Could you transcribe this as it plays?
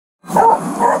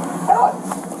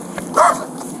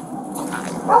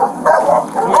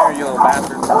Come here, you little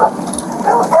bastard.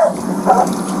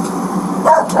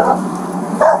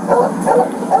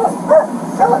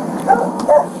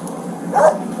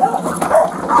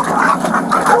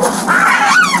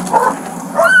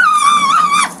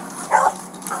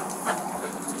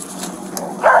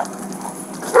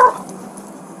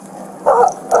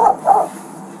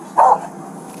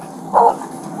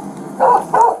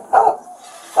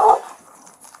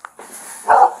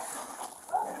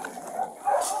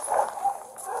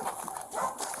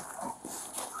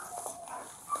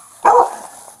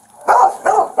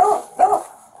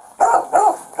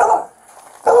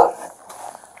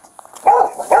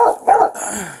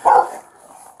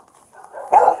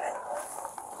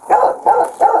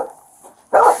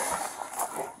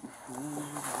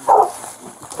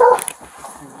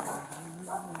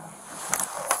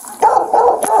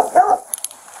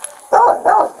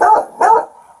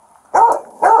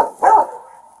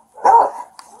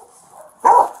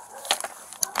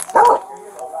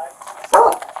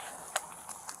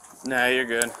 Nah, you're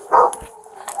good.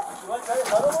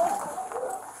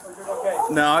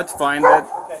 No, it's fine. But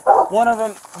one of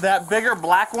them, that bigger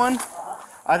black one,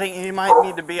 I think he might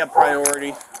need to be a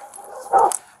priority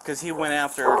because he went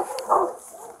after.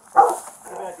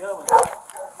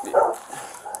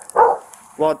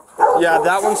 Well, yeah,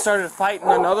 that one started fighting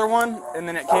another one, and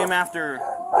then it came after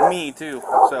me too.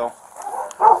 So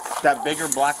that bigger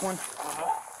black one.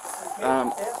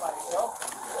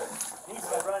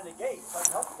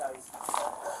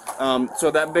 So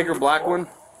that bigger black one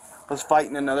was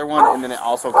fighting another one, and then it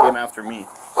also came after me.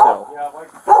 So yeah,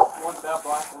 like once that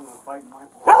black one was fighting my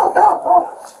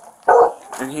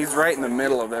one. And he's right in the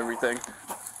middle of everything.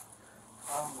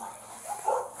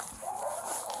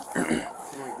 Can we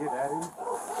get at him?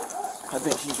 I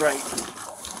think he's right.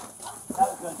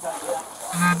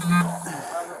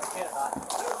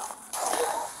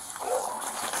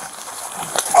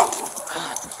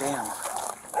 Damn.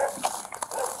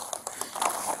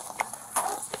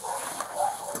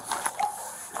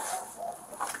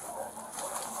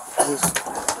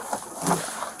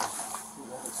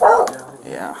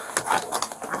 Yeah.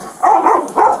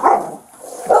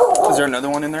 Is there another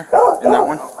one in there? In that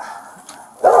one?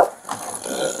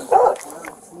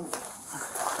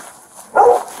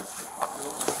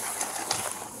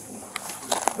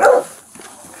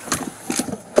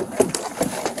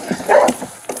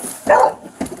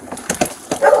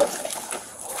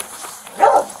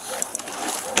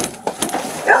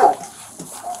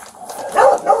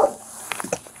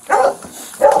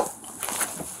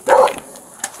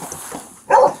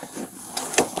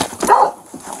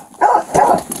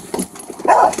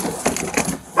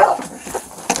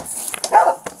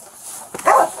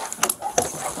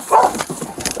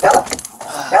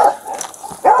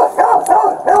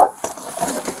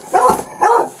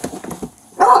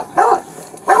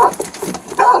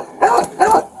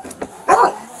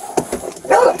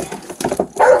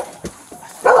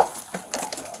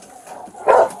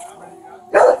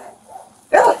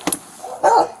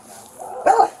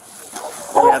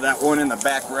 Yeah, that one in the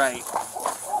back right.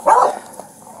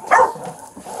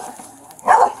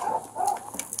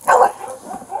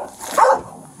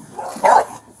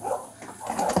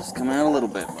 Just come out a little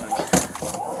bit, buddy.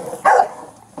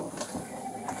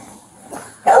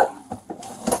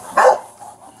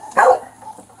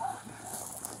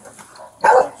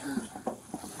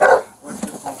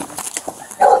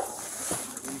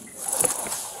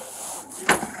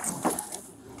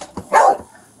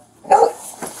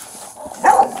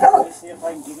 See if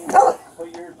I can get him,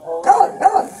 put your hole in,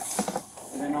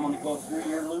 and then I'm going to go through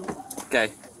your loop.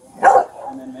 Okay.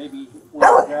 And then maybe when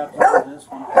I grab hold of this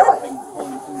one, I can pull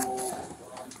him through.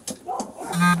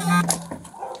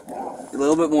 A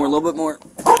little bit more, a little bit more.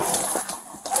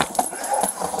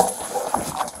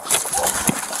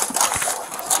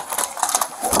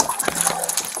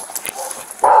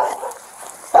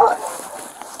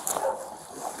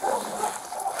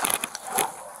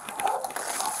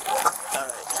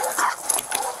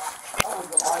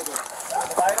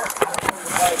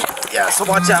 Yeah, so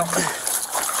watch out.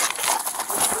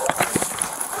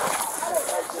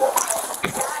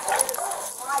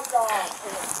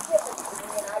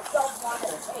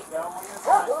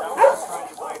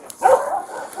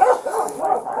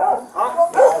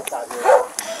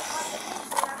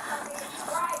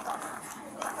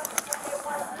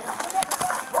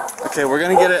 Okay, we're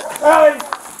gonna get it.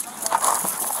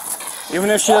 Even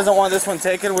if she doesn't want this one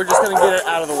taken, we're just gonna get it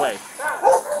out of the way.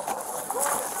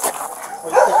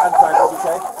 I'm sorry, what did you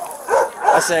say?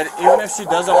 I said, even if she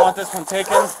doesn't want this one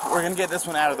taken, we're gonna get this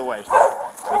one out of the way. We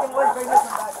can bring this one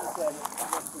back in a second.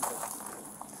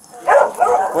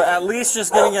 Well, at least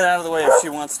just getting it out of the way if she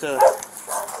wants to.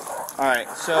 Alright,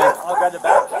 so. I'll grab the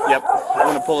back. Yep, I'm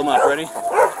going to pull them up. Ready?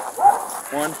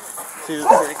 1, 2,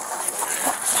 3.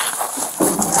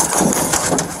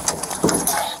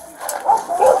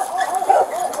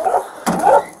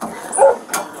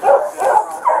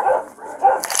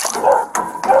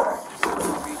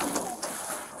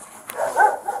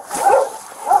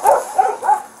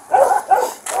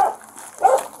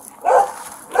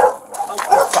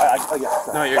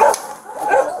 No, you're good.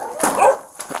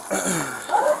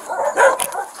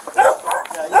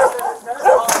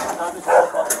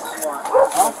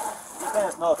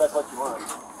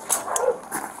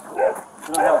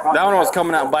 That one was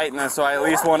coming out biting us, so I at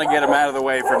least want to get him out of the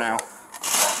way for now.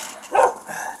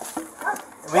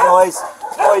 We can always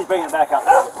bring it back out.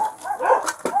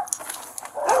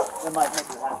 It might make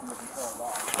it happen if you throw it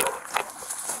back.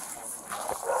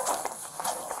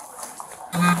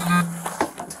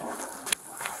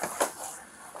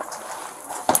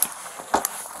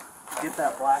 Get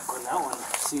that black one. That one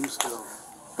seems to.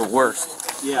 The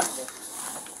worst. Yeah.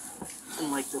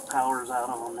 And like the power's out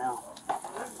on them now.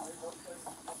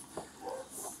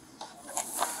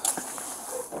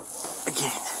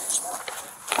 Again.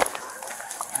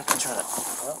 I can try to.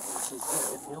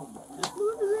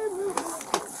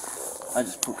 I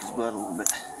just poke his butt a little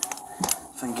bit.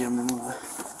 If I can get him to move.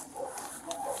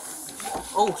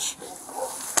 Oh shit.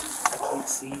 I can't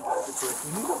see. It's like,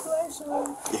 you need a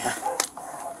flashlight. Yeah.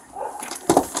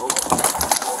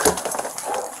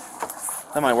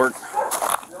 That might work.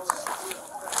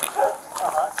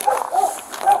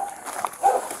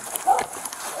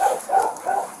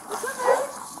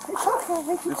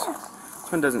 This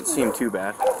one doesn't seem too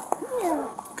bad.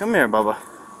 Come here, Bubba.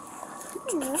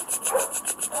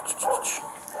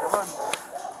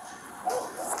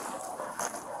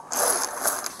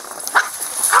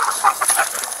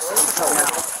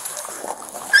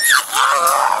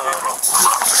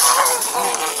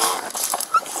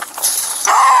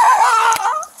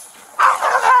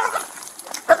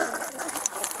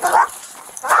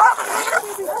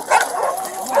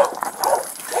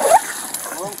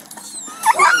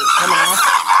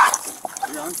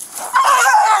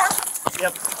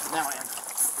 Yep, now I am.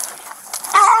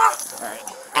 Alright,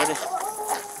 ready?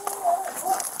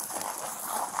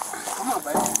 Come on,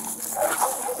 baby.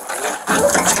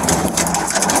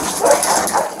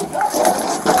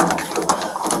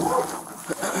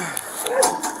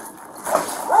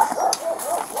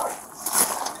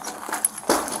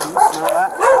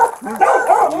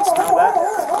 Can you smell that?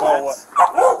 Oh, what?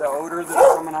 The odor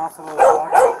that's coming off of those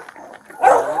dogs?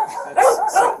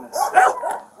 That's sickness.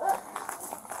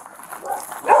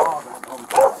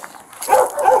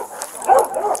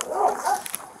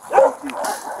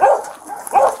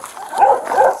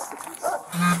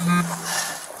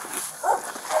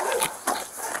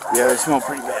 Yeah, they smell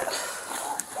pretty bad.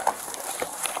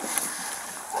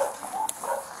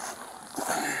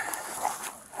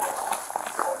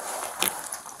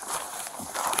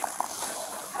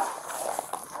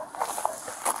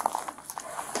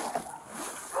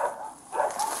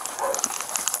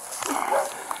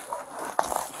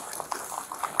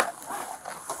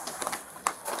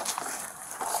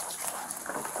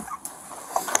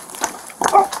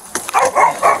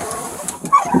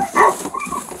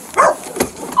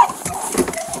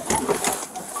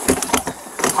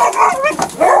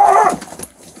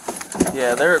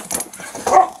 Yeah, they're.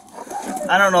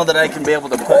 I don't know that I can be able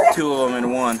to put two of them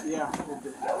in one. Yeah.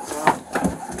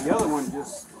 The other one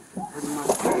just pretty much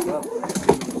pulled up.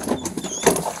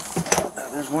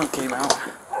 There's one came out.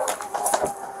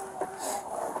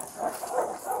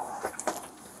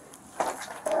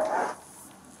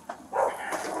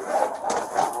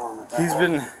 He's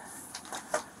been.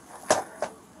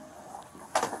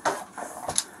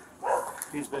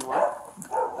 He's been what?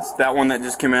 It's that one that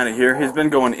just came out of here. He's been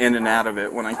going in and out of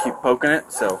it when I keep poking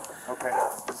it, so. Okay.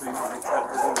 So you want to try to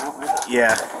hurt him that way?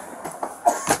 Yeah.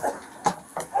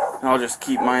 And I'll just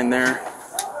keep mine there.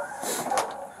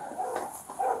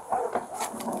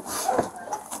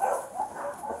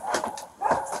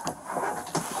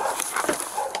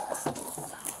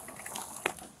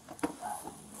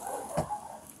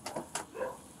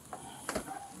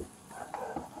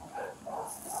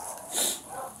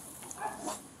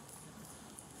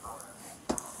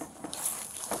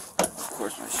 Of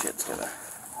course my shit's gonna.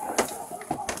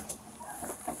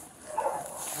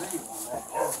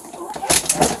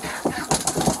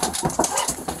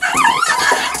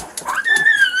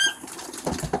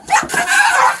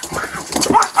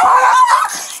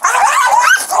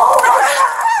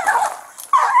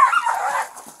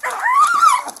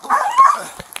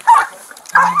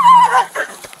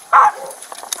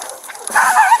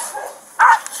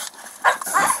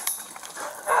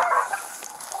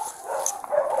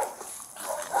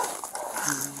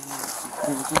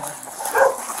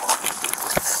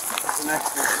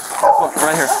 next to it. Look,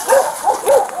 right here.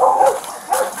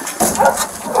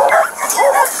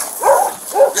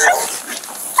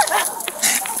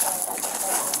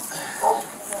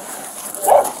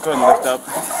 Go ahead and lift up.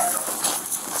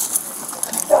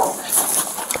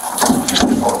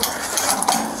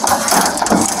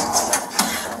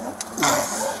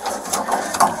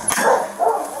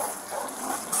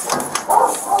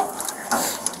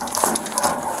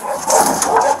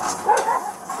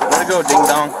 Let it go, ding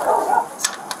dong.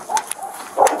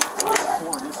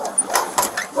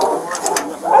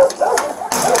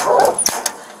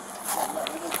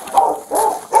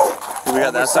 We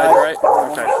got that side right?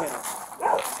 Okay.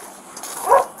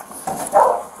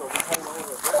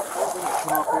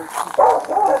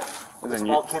 And then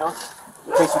you Count,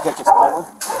 in case you catch a small one.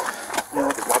 You know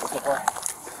what the drop so far?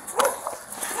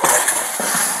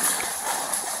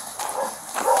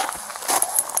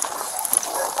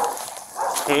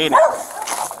 Hey.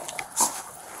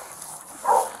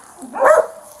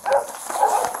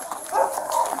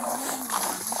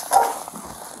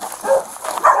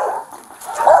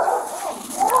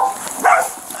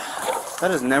 That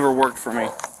has never worked for me.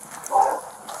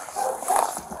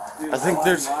 I think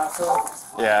there's,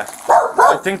 yeah,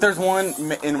 I think there's one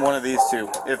in one of these two,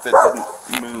 if it didn't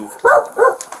move.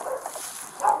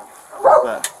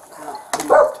 But,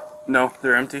 no,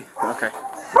 they're empty? Okay.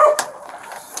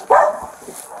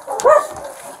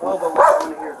 Oh, but what's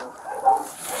on here though?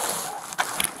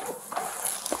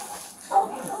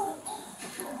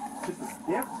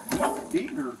 Yeah,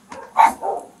 deeper.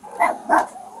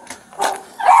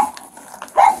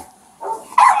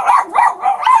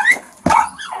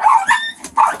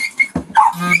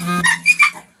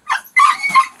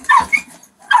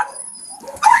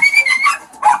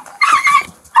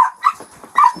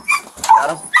 Got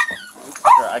him?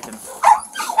 Sure, I can.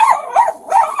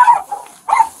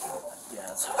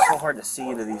 Yeah, it's so hard to see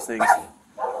into these things.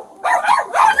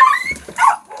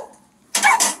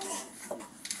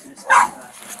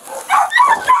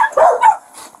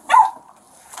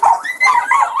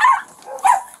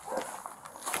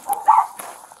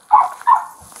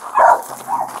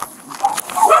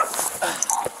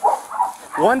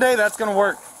 One day that's gonna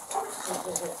work.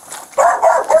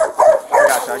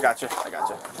 I got you.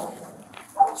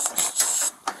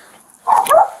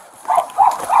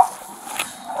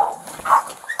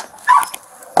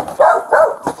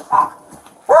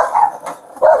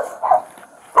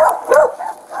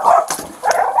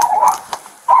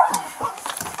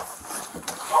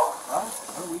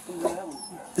 We can do that one.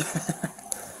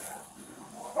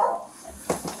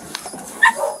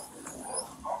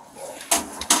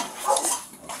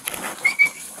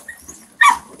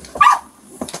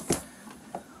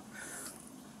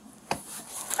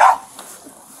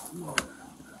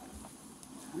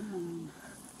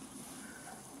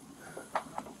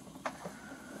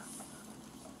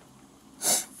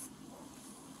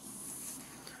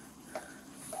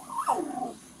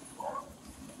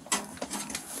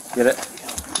 Get it?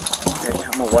 Okay,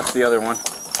 I'm gonna watch the other one.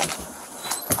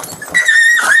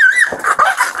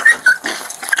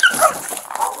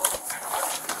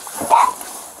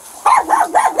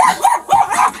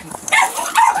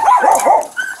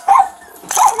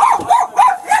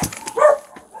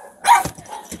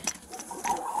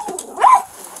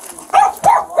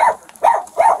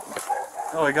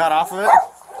 Oh, he got off of it?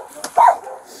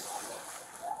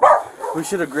 We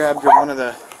should have grabbed one of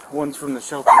the ones from the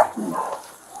shelter.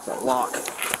 That lock.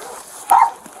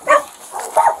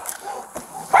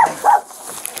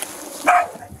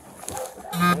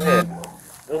 Go ahead.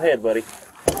 Go ahead, buddy.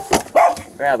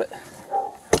 Grab it.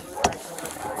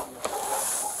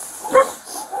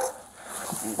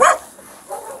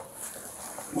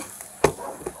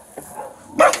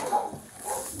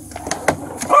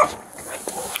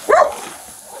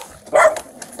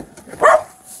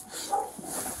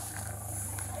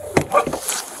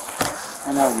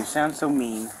 I know, you sound so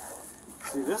mean.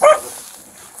 See, this is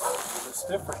a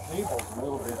stiffer cable a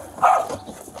little bit.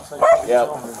 It's like Yep.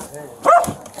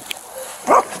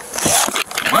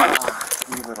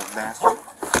 You little bastard.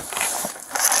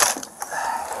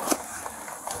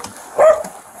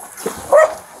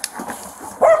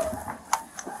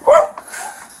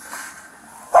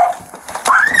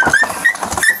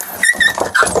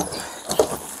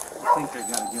 I think I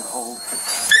got a good hold.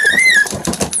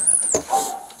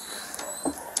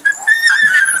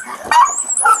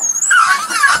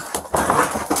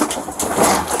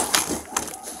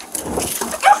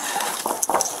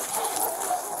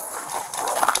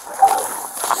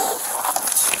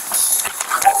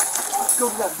 Go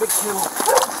to that big hill.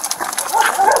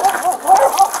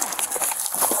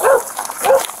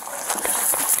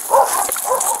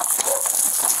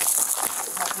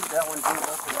 one's moved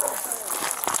up the other side.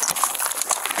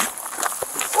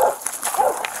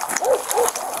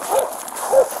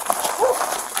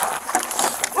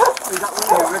 We got one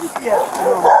here ready. Yeah,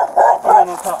 I'll put it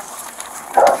on top.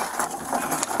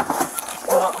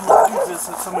 I'll use this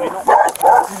if somebody don't.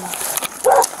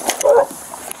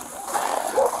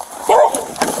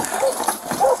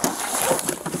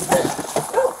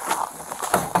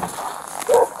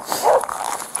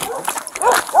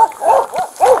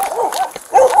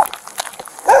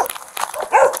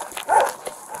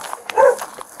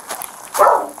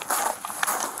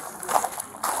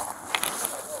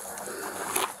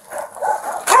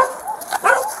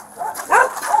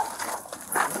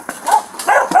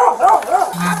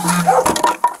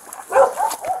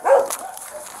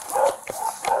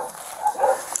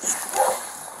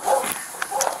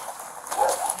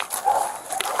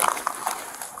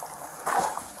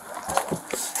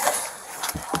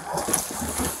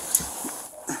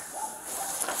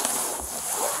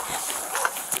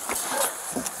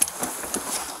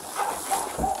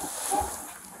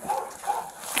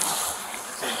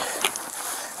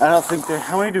 I don't think there.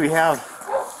 How many do we have?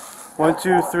 1,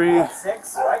 2, 3.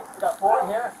 6, right? We got 4 in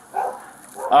here.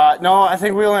 No, I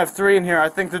think we only have 3 in here. I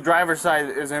think the driver's side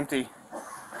is empty.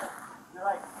 You're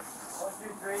right. 1,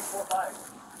 2, 3, 4,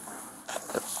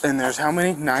 5. And there's how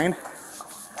many? 9?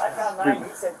 I found 9. He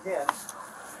said 10.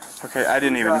 Okay, I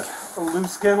didn't even. A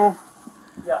loose kennel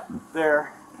Yeah.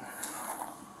 there.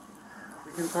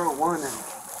 We can throw one in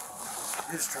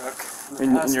his truck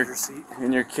in the passenger seat.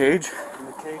 In your cage? In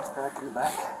the cage back in the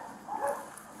back.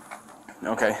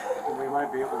 Okay. And we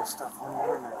might be able to stuff one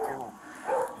more in that kennel.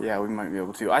 Yeah, we might be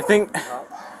able to. I think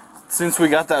since we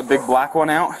got that big black one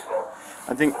out,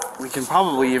 I think we can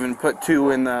probably even put 2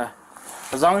 in the.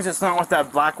 As long as it's not with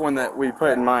that black one that we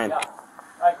put in mine. Yeah,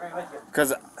 I agree with you.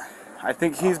 Because I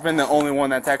think he's been the only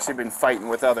one that's actually been fighting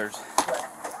with others.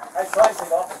 I tried to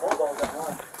get off the bulldog at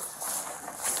one.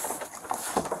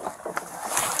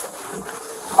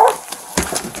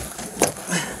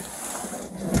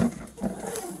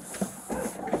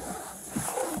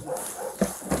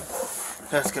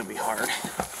 That's gonna be hard.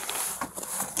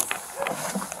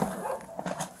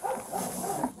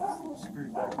 Screw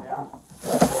back down.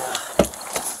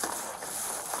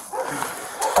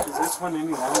 Is this one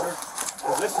any longer?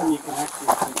 Because this one you can actually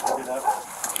put it up.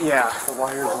 Yeah. The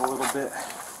wire's a little bit.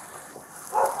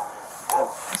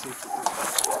 Let's see if it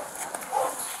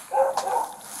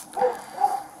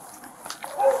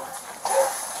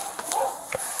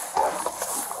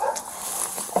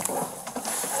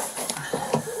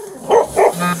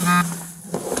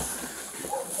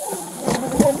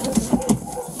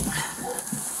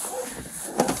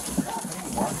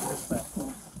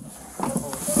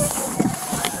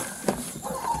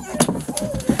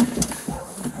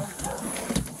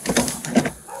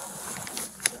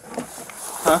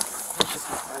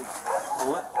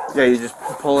Yeah, you just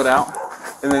pull it out,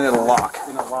 and then it'll lock.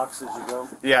 and it locks as you go.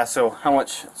 Yeah, so how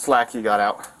much slack you got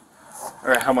out?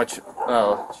 Or how much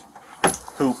hoop?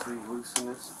 So you loosen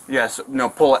this. Yes, no,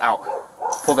 pull it out.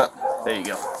 Pull that. There you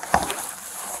go.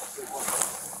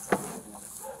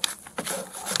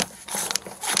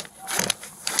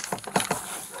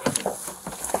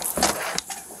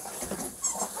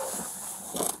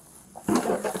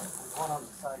 One on the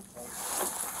side case.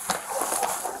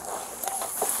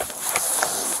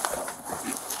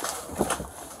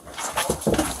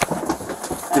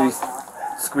 Did he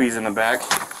squeeze in the back?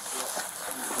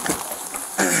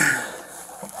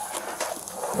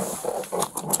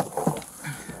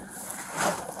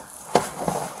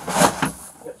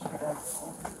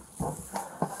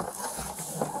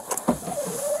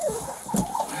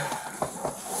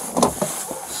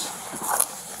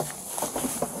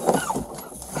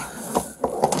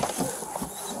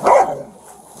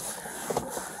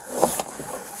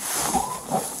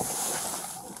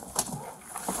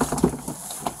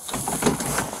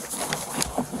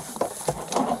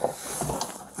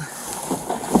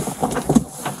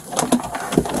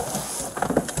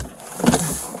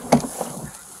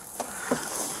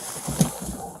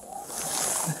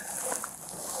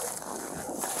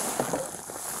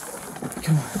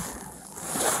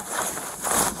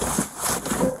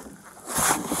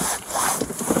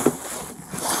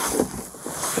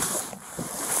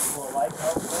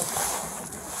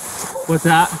 What's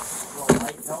that?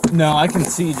 No, I can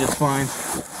see just fine.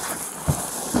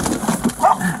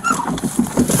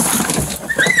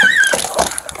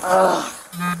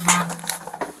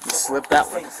 Slip that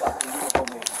one.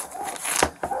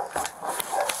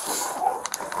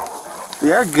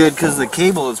 They are good because the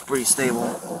cable is pretty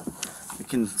stable. It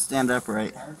can stand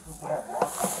upright.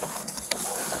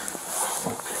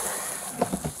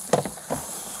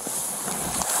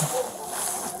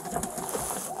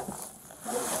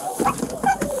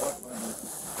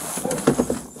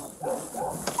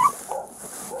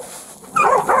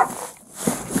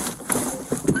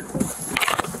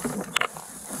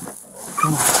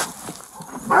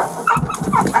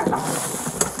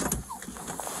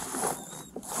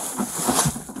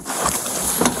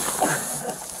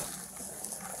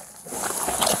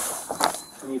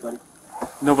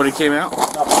 Nobody came out?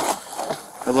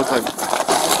 It looked like...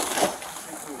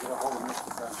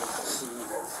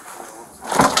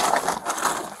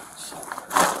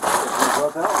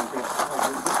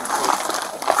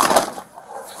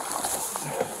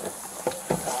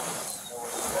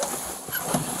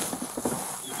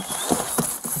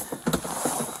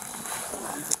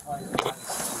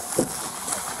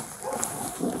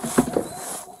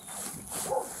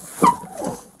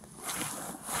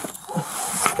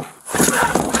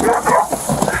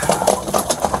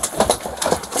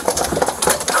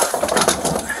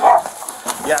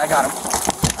 Yeah, I got him.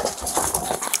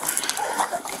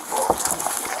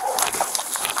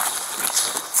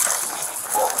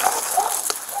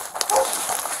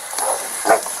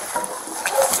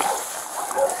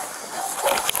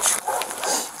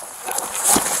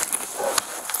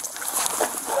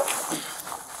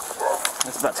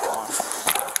 That's about to come off.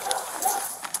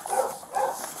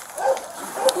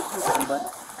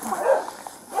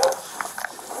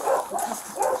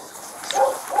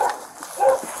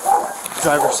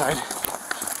 Driver's side.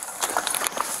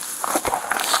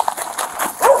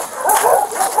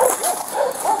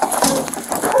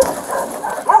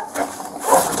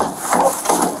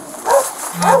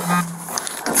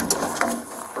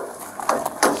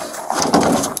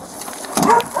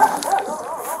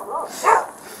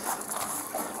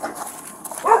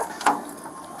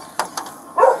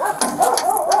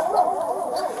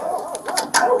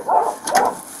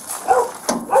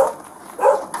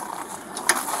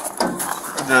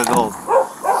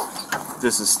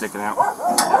 This is sticking out.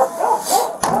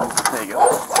 There you go.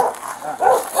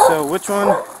 So which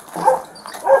one?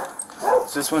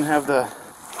 Does this one have the...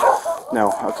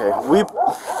 No, okay.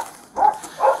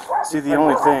 See, the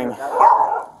only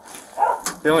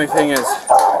thing is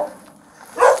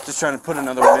just trying to put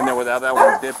another one in there without that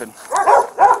one dipping.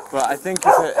 But I think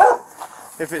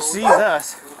if it sees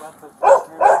us...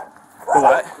 The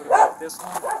what? This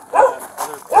one,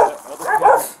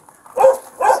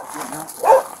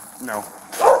 No.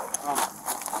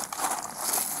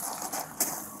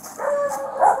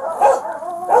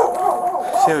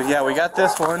 So yeah, we got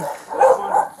this one.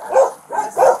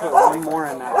 put one more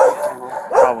in that tunnel.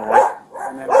 Probably.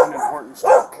 And then one important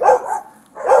stroke.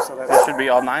 So That should be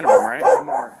all 9 of them, right? one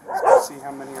more. Let's see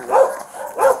how many are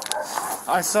left.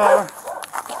 I saw...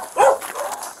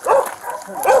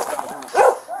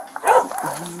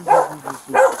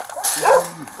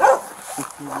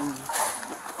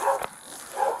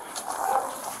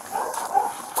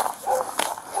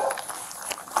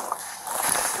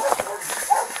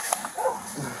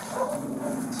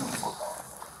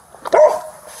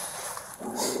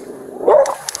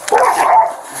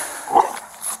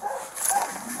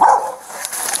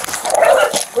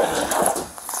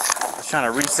 Trying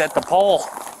to reset the pole.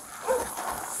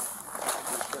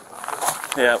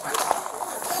 Yep.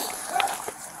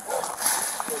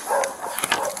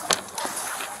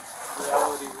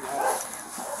 Reality, we have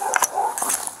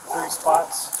 3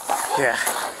 spots. Yeah.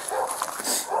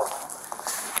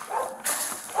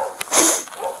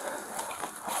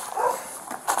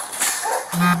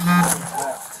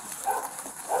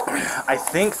 I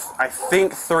think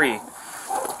 3. I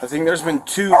think there's been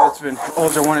 2 that's been... Oh,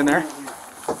 is there one in there?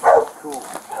 Cool.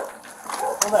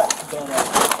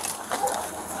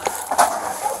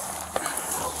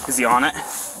 Is he on it?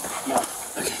 No.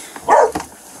 Okay.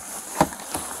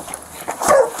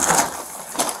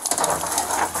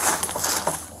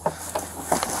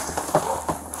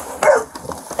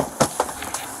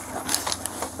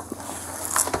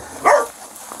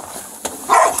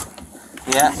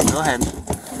 Yeah, go ahead.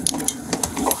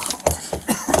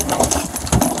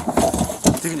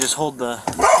 You can just hold the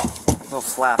little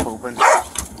flap open.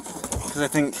 Because I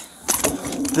think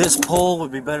this pole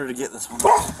would be better to get this one.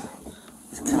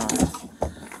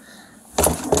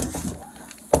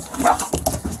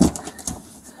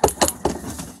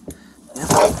 Yep.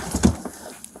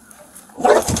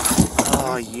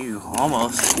 Oh, you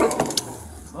almost.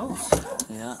 Close.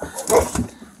 Yeah.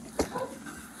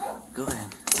 Go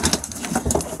ahead.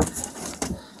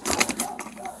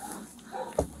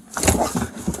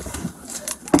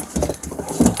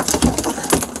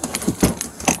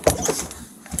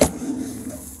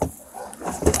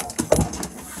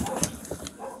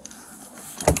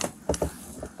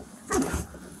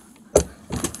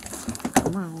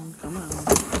 Come on.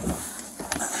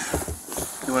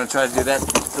 You want to try to do that?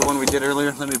 The one we did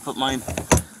earlier? Let me put mine.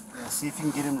 Yeah, see if you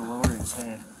can get him to lower his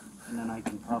head, and then I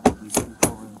can probably scoop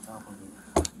over the top of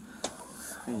it.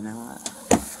 You know what?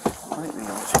 Might be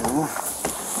able to.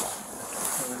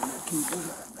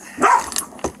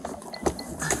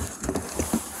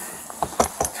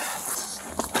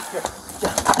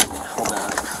 Hold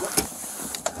on.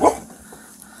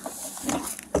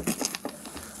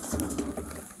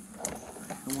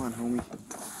 homie.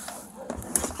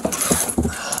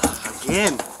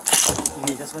 Again. You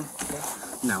need this one? Okay.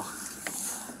 No.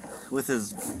 With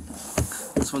his,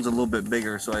 this one's a little bit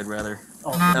bigger, so I'd rather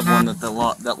have one that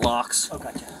that locks. Oh,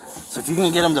 gotcha. So if you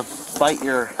can get him to bite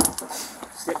your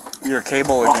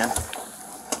cable again,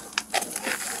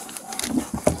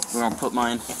 we're gonna put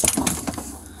mine.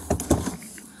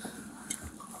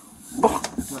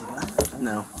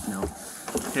 No.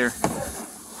 Here.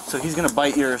 So he's gonna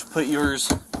bite yours. Put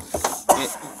yours.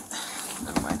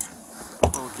 Never mind.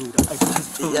 Oh, dude, I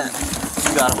just totally... Yeah.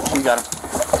 You got him. You got him.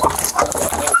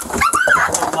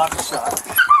 Lock shot.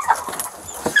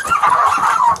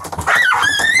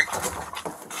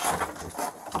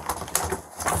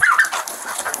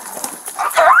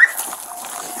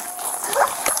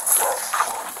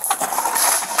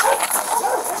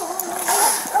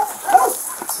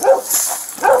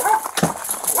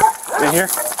 In here?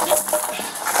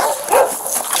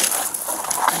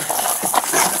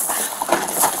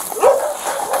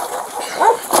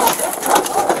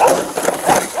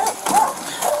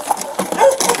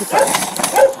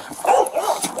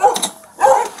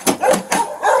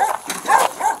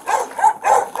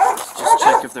 Just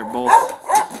check if they're both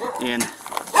in.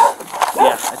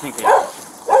 Yeah, I think they are.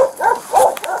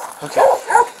 Okay.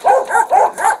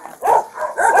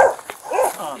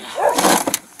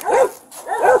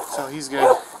 So he's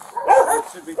good.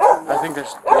 Should be 2 more. I think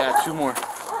there's, yeah, 2 more.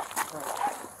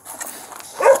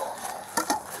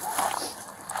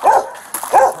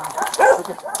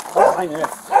 Okay. Behind there.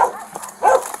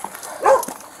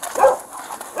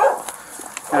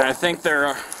 And I think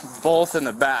they're both in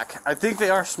the back. I think they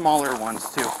are smaller ones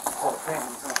too.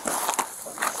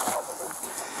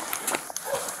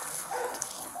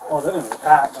 Oh, they're in the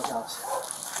back doghouse.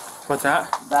 What's that?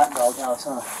 That doghouse,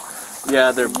 huh?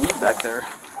 Yeah, they're back there.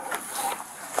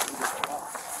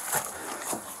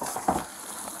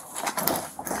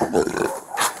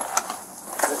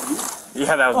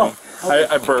 Yeah, that was me. Okay.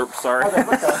 I burped, sorry. Okay,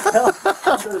 what the hell?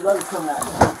 I'm sure the brother's coming at me.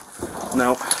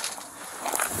 Nope.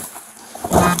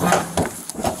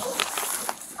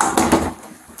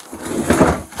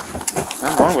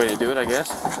 That's one way to do it, I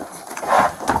guess.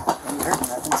 I'm hurting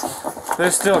nothing, so.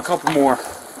 There's still a couple more.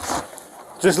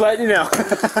 Just letting you know.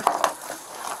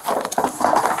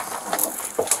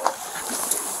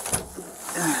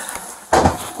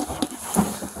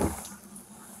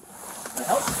 That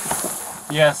help?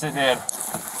 Yes, it did.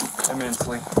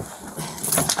 Immensely.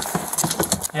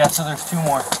 Yeah, so there's 2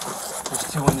 more. There's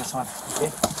 2 in this one. Okay.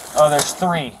 Oh, there's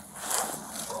 3.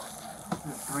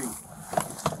 3.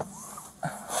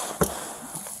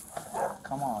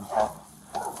 Come on, Paul.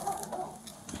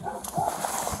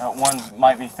 That one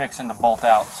might be fixing to bolt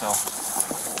out, so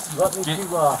You want me get to,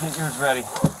 yours ready.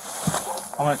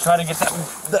 I'm gonna try to get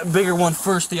that bigger one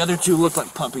first. The other 2 look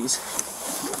like puppies.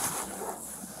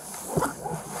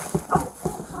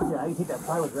 yeah, I can take that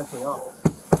plywood directly off.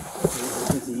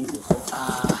 It's easy.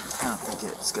 I don't think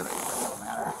it's gonna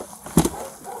matter.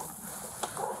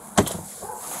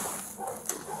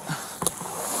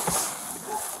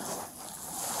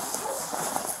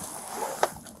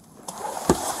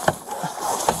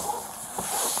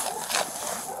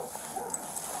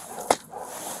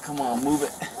 Come on, move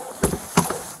it.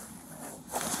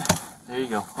 There you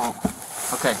go. Oh.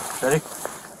 Okay, ready?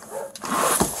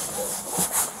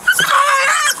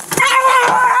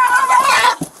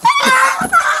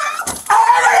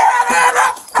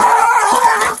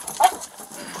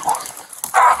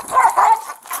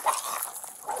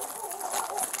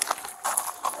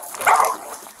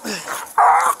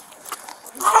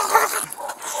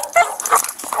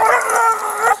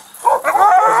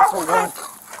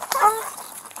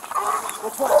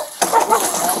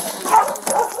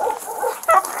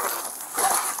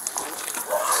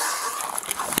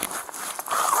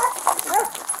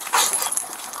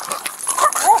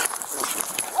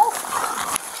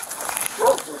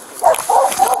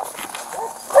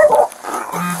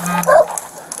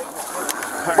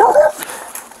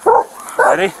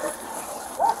 Ready?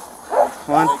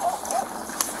 1.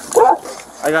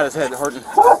 I got his head hurting.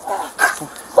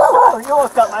 Oh, you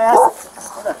almost got my ass.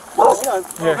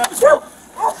 Here.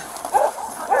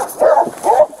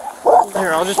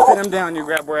 Here, I'll just pin him down. You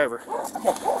grab wherever.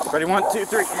 Ready? 1, 2,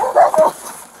 3.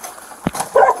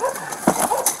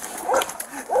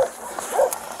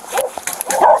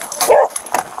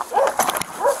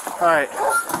 All right.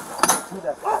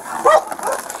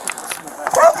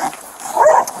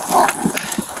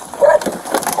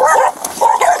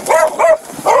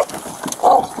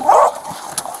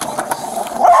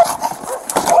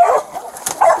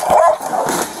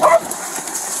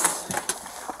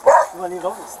 You want to leave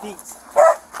those steaks?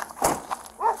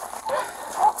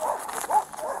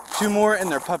 2 more,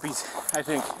 and they're puppies, I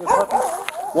think.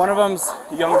 One of them's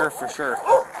younger for sure.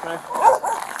 Okay.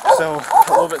 So, a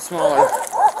little bit smaller.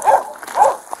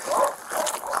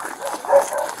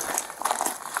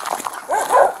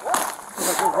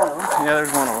 Yeah,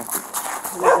 there's one of them.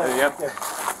 Yep.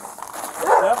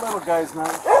 That little guy's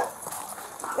not.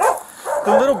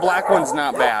 The little black one's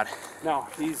not bad. No,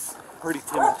 he's pretty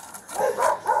timid.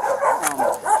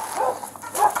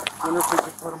 Wonder if we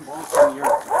could put them both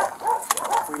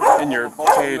In your both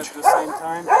of them cage. at the same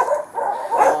time.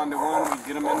 Hold on to one, we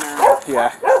get them in there.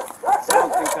 Yeah. I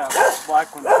don't think that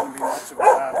black one's going to be much of a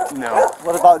battle. No.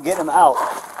 What about getting them out?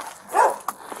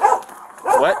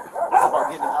 What? What about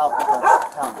getting them out of the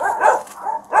town?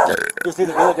 Just leave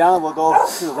the window down and we'll go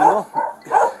through the window?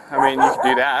 I mean, you could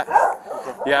do that.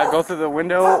 Yeah, go through the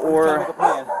window, or Make a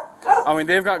plan. I mean,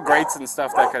 they've got grates and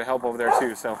stuff that could help over there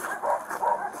too. So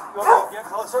You want to get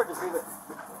closer? Just leave it.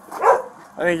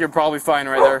 I think you're probably fine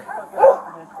right there.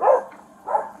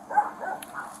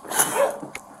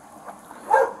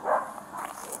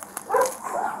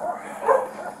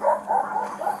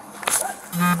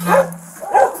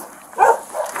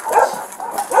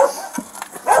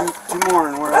 Two more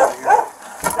and we're out of here.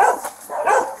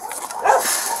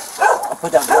 I'll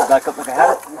put that board back up like I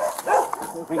had it.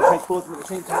 If we can take both of them at the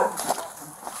same time.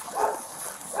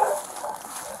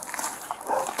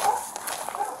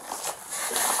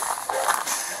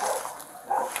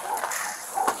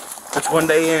 It's one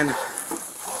day in.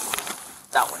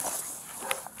 That one.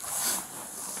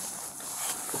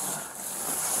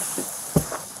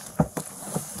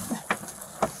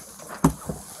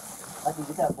 I can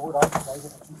get that board off if I get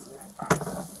a piece of it.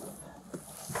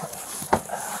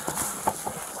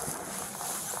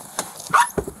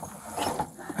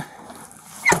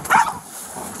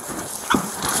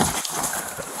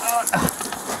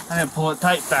 I didn't pull it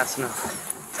tight fast enough.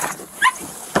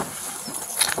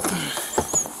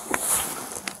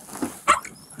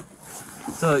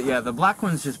 So yeah, the black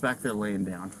one's just back there laying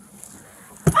down.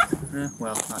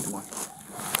 Well, not anymore.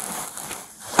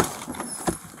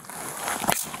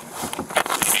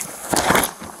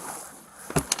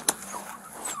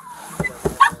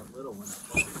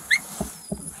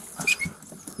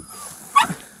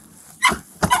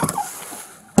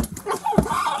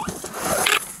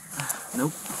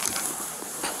 Nope.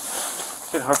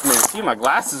 It's hard for me to see. My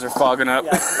glasses are fogging up.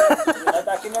 Yeah, can you let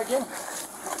back in there again?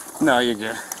 No, you're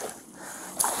good.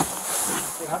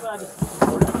 How about I just keep the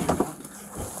board out here?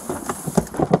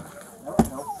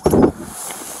 Nope.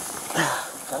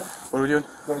 What are we doing? You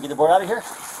want to get the board out of here?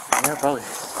 Yeah, probably.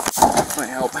 Might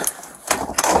help.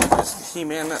 Just see,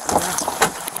 man.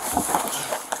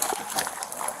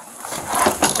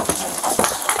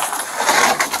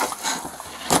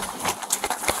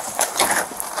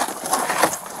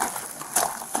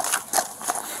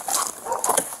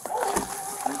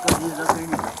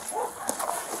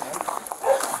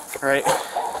 Right.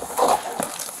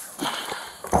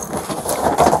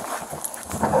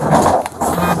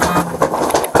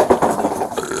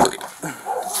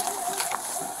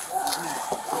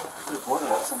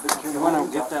 You want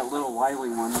to get that little wily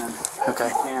one then? Okay.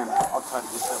 If you can. I'll try to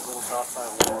get that little docile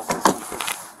one with this one first.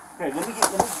 Okay, let me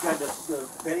grab the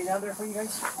bedding down there for you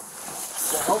guys.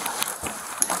 Does that help?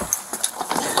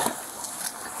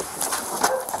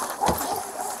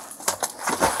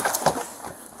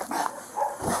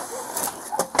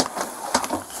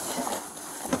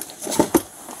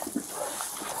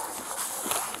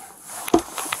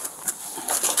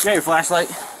 You got your flashlight?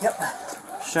 Yep.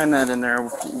 Shine that in there,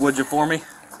 would you, for me?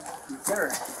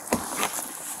 Sure.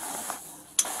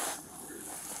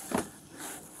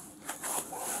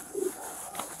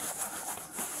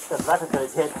 That black one's got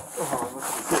his head. Oh,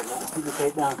 let's keep his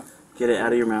head down. Get it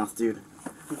out of your mouth, dude.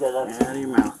 Keep that out. Out of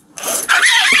your mouth.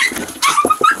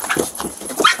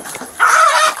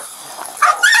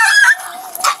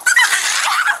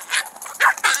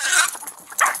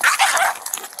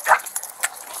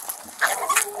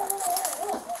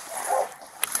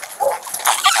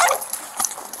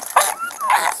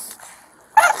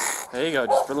 There you go,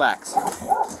 just relax.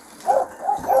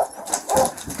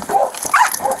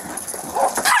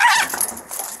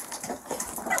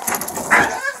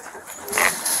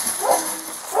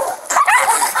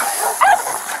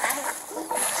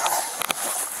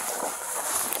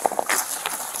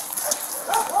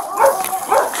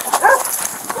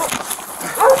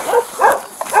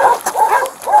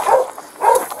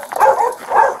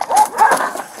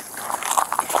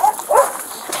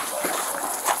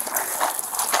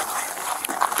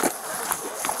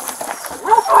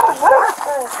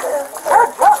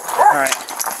 Alright.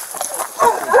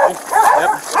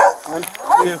 Yep. 1,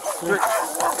 2, 3.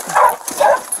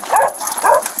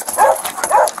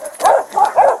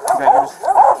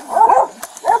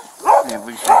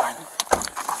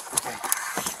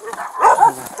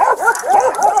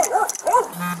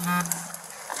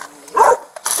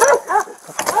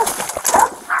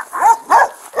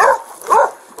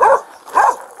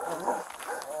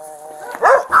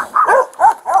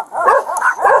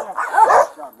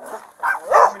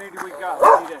 we got? We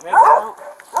need a head count.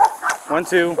 1,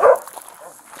 2,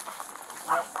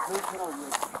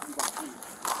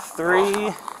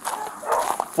 3,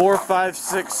 4, 5,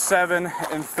 6, 7,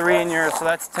 and 3 in yours, so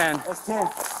that's 10. That's 10.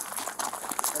 That's 10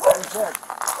 check.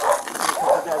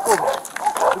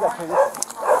 We got 10. You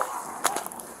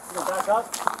gonna back up?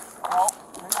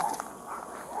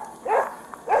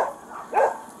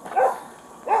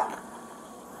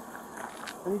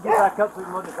 When you get back up, we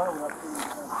can look at that one.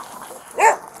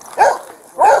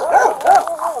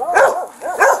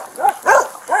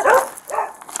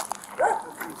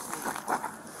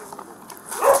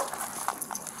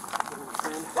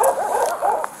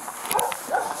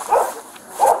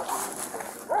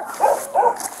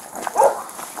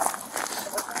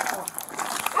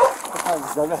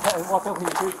 Walk up when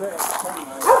you do that.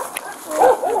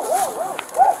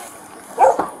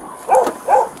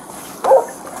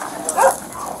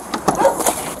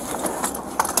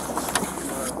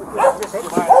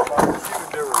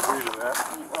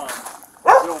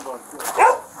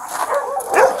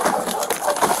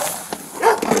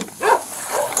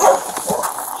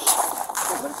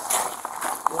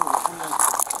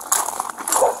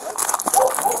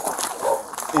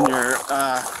 In your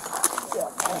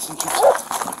passenger.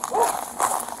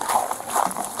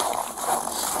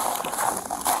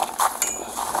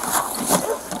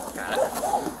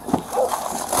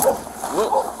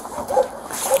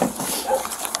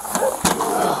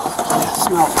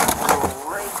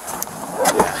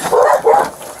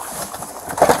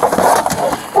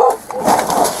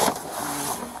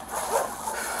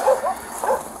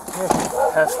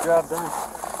 Test job done.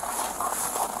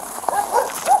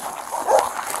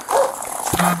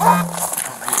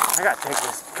 I gotta take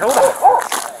this coat off.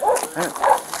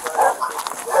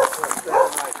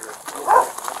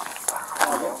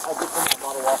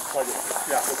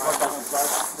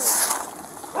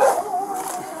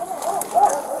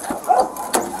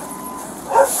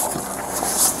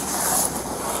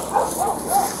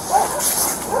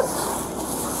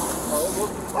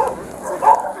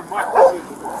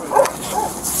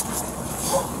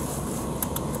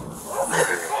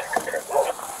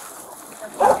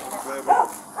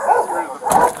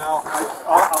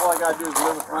 All I gotta do is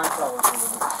live with my fellas.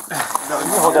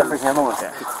 Hold that for handle with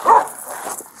that.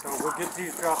 So we'll get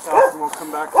these dropped off and we'll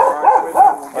come back to our with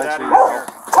and we'll get out of here.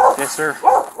 Yes, sir.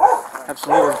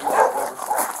 Absolutely.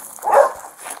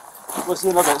 We'll see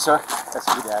you in a little bit, sir. That's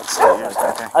what your dad said.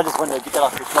 Okay. I just wanted to get that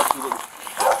off your truck. You didn't.